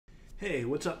Hey,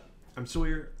 what's up? I'm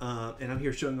Sawyer, and I'm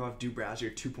here showing off Do Browser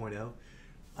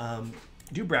 2.0.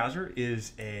 Do Browser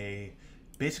is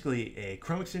basically a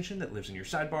Chrome extension that lives in your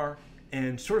sidebar,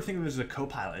 and sort of think of it as a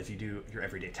Copilot as you do your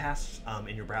everyday tasks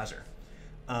in your browser.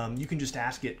 You can just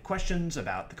ask it questions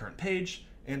about the current page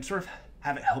and sort of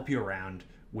have it help you around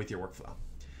with your workflow.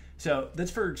 So that's,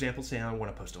 for example, say I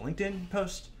want to post a LinkedIn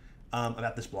post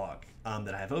about this blog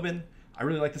that I have open. I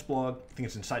really like this blog. I think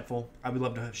it's insightful. I would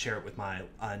love to share it with my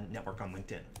network on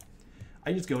LinkedIn.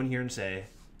 I just go in here and say,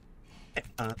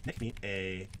 make me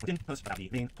a LinkedIn post about the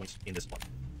main points in this blog.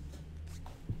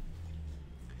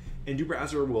 And Do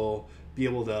Browser will be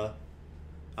able to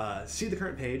see the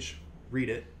current page, read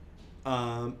it,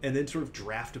 and then sort of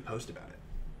draft a post about it.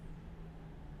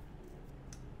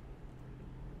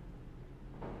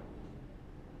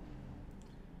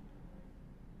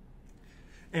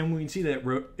 And we can see that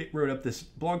it wrote up this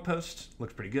blog post.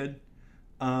 Looks pretty good.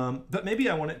 But maybe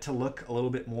I want it to look a little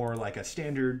bit more like a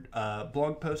standard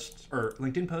blog post or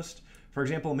LinkedIn post. For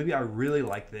example, maybe I really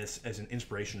like this as an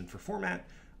inspiration for format.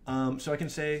 So I can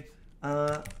say,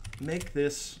 make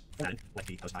this formatted like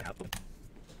the post I have open.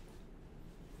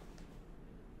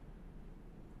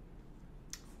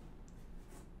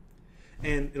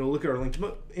 And it'll look at our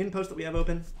LinkedIn post that we have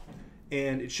open.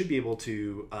 And it should be able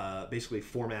to basically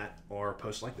format our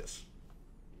post like this.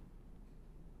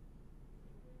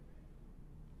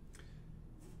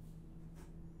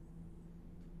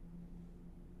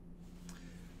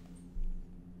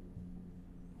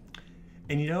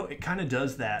 And you know, it kind of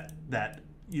does that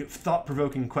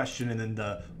thought-provoking question and then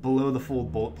the below the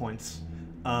fold bullet points.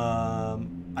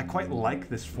 I quite like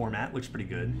this format, looks pretty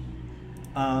good.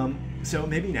 So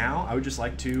maybe now I would just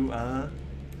like to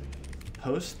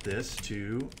post this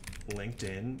to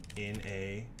LinkedIn in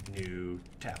a new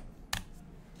tab.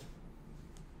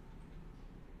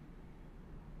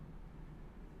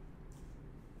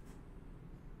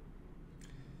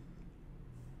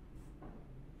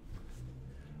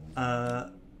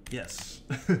 Yes.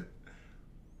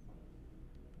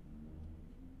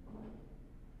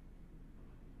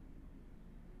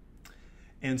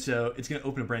 And so it's going to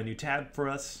open a brand new tab for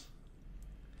us.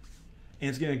 And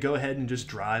it's going to go ahead and just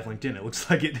drive LinkedIn. It looks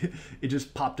like it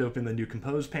just popped open the new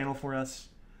Compose panel for us.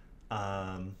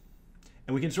 And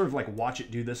we can sort of like watch it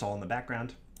do this all in the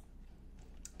background.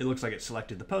 It looks like it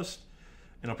selected the post,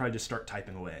 and I'll probably just start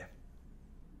typing away.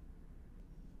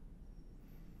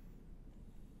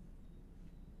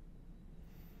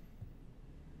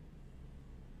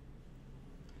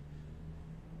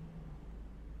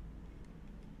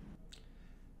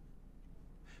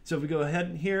 So if we go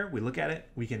ahead here, we look at it,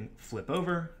 we can flip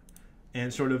over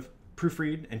and sort of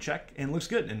proofread and check, and it looks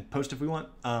good, and post if we want.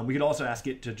 We could also ask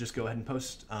it to just go ahead and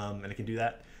post, and it can do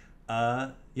that.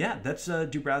 Yeah, that's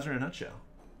Do Browser in a nutshell.